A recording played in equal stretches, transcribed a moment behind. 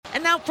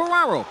now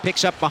Ferraro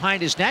picks up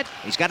behind his net.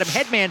 He's got him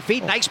headman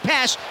feet. Nice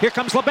pass. Here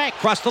comes LeBanc.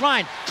 Cross the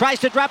line. Tries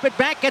to drop it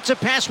back. Gets a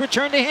pass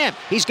returned to him.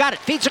 He's got it.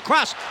 Feeds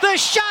across. The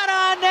shot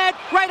on net.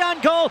 Right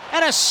on goal.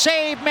 And a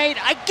save made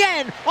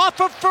again off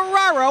of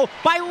Ferraro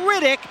by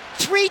Rittich.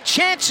 3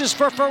 chances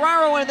for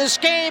Ferraro in this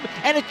game,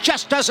 and it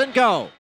just doesn't go.